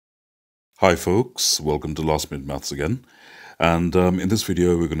Hi folks, welcome to Last Minute Maths again. And in this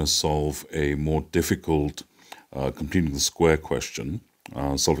video we're going to solve a more difficult completing the square question,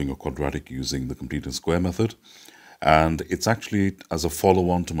 solving a quadratic using the completing square method. And it's actually as a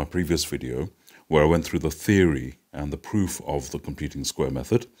follow-on to my previous video where I went through the theory and the proof of the completing square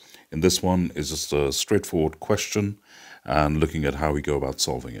method. In this one is just a straightforward question and looking at how we go about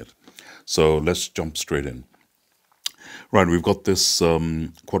solving it. So let's jump straight in. Right, we've got this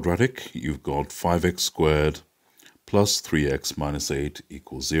quadratic. You've got 5x squared plus 3x minus 8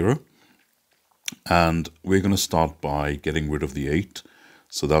 equals 0. And we're going to start by getting rid of the 8.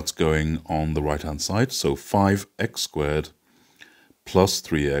 So that's going on the right-hand side. So 5x squared plus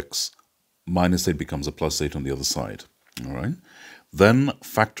 3x minus 8 becomes a plus 8 on the other side. All right. Then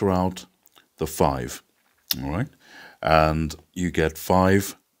factor out the 5. All right. And you get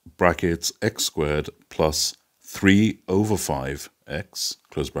 5 brackets x squared plus 3 over 5x,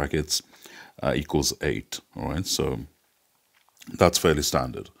 close brackets, equals 8. All right, so that's fairly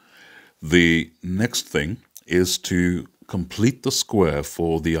standard. The next thing is to complete the square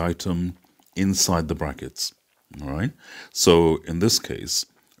for the item inside the brackets. All right, so in this case,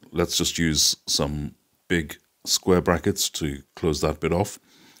 let's just use some big square brackets to close that bit off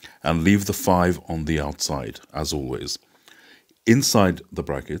and leave the 5 on the outside, as always. Inside the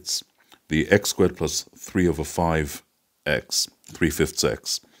brackets, the x squared plus 3 over 5x, 3/5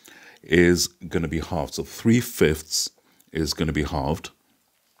 x, is going to be halved. So 3/5 is going to be halved.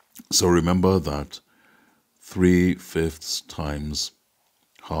 So remember that 3/5 times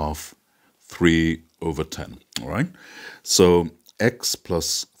half, 3 over 10. All right. So x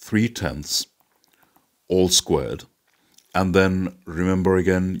plus 3/10 all squared. And then remember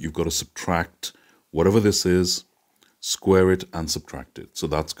again, you've got to subtract whatever this is, square it and subtract it. So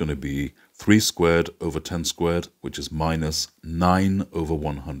that's going to be 3 squared over 10 squared, which is minus 9 over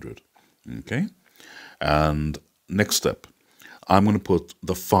 100. Okay. And next step, I'm going to put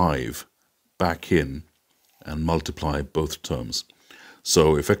the 5 back in and multiply both terms.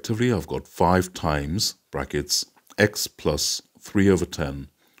 So effectively, I've got 5 times brackets x plus 3 over 10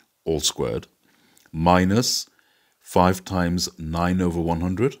 all squared minus 5 times 9 over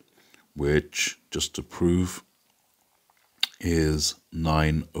 100, which, just to prove, is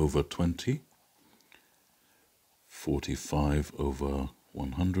 9 over 20. 45 over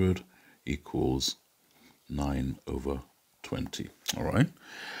 100 equals 9 over 20. All right.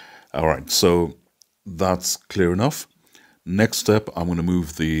 All right. So that's clear enough. Next step, I'm going to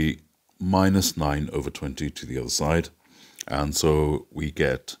move the minus 9 over 20 to the other side. And so we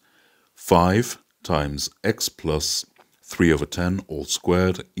get 5 times x plus 3 over 10 all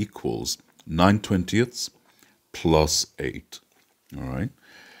squared equals 9/20 plus 8. All right.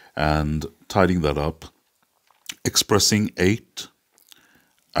 And tidying that up, expressing 8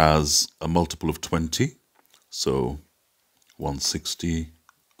 as a multiple of 20. So 160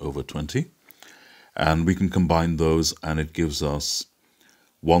 over 20. And we can combine those and it gives us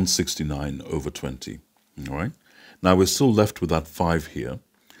 169 over 20. All right. Now we're still left with that 5 here.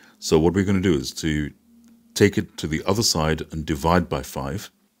 So what we're going to do is to take it to the other side and divide by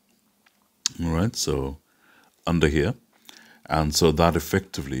 5. All right. So under here. And so that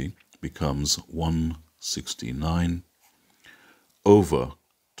effectively becomes 169 over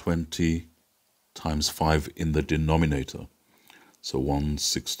 20 times 5 in the denominator. So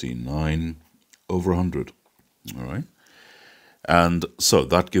 169 over 100. All right. And so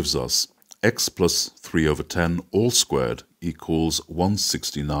that gives us x plus 3 over 10 all squared equals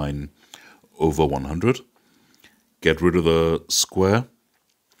 169 over 100. Get rid of the square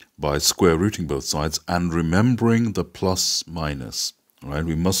by square rooting both sides and remembering the plus minus. All right,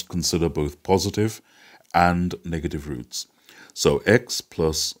 we must consider both positive and negative roots. So x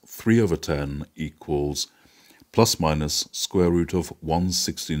plus 3 over 10 equals plus minus square root of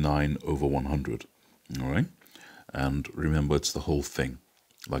 169 over 100. All right, and remember it's the whole thing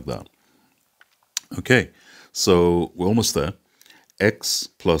like that. Okay, so we're almost there. X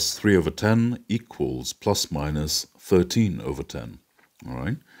plus 3 over 10 equals plus minus 13 over 10. All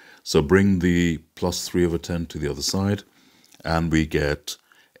right. So bring the plus 3 over 10 to the other side, and we get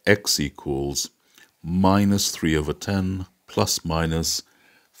x equals minus 3 over 10 plus minus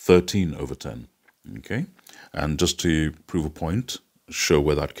 13 over 10. Okay, and just to prove a point, show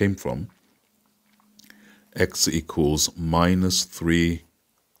where that came from, x equals minus 3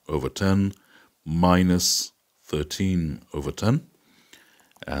 over 10 minus 13 over 10,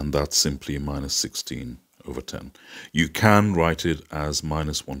 and that's simply minus 16 over 10. You can write it as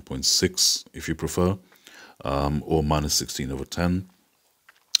minus 1.6 if you prefer, or minus 16 over 10.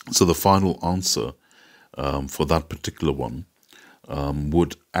 So the final answer for that particular one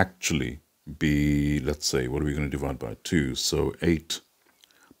would actually be, let's say, what are we going to divide by? 2. So 8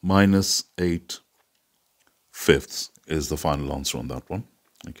 minus 8 fifths is the final answer on that one.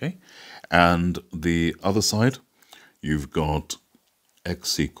 Okay, and the other side, you've got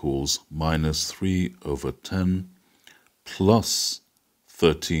x equals minus 3 over 10 plus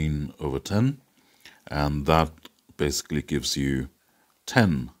 13 over 10, and that basically gives you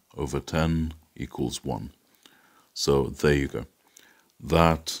 10 over 10 equals 1. So there you go.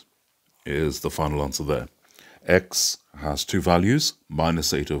 That is the final answer there. X has two values,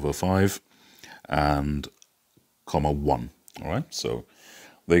 minus 8 over 5 and comma 1. All right, so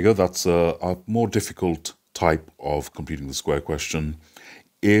there you go. That's a more difficult type of completing the square question.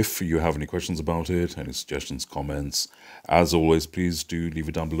 If you have any questions about it, any suggestions, comments, as always, please do leave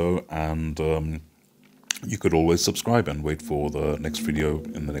it down below, and you could always subscribe and wait for the next video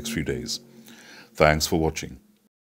in the next few days. Thanks for watching.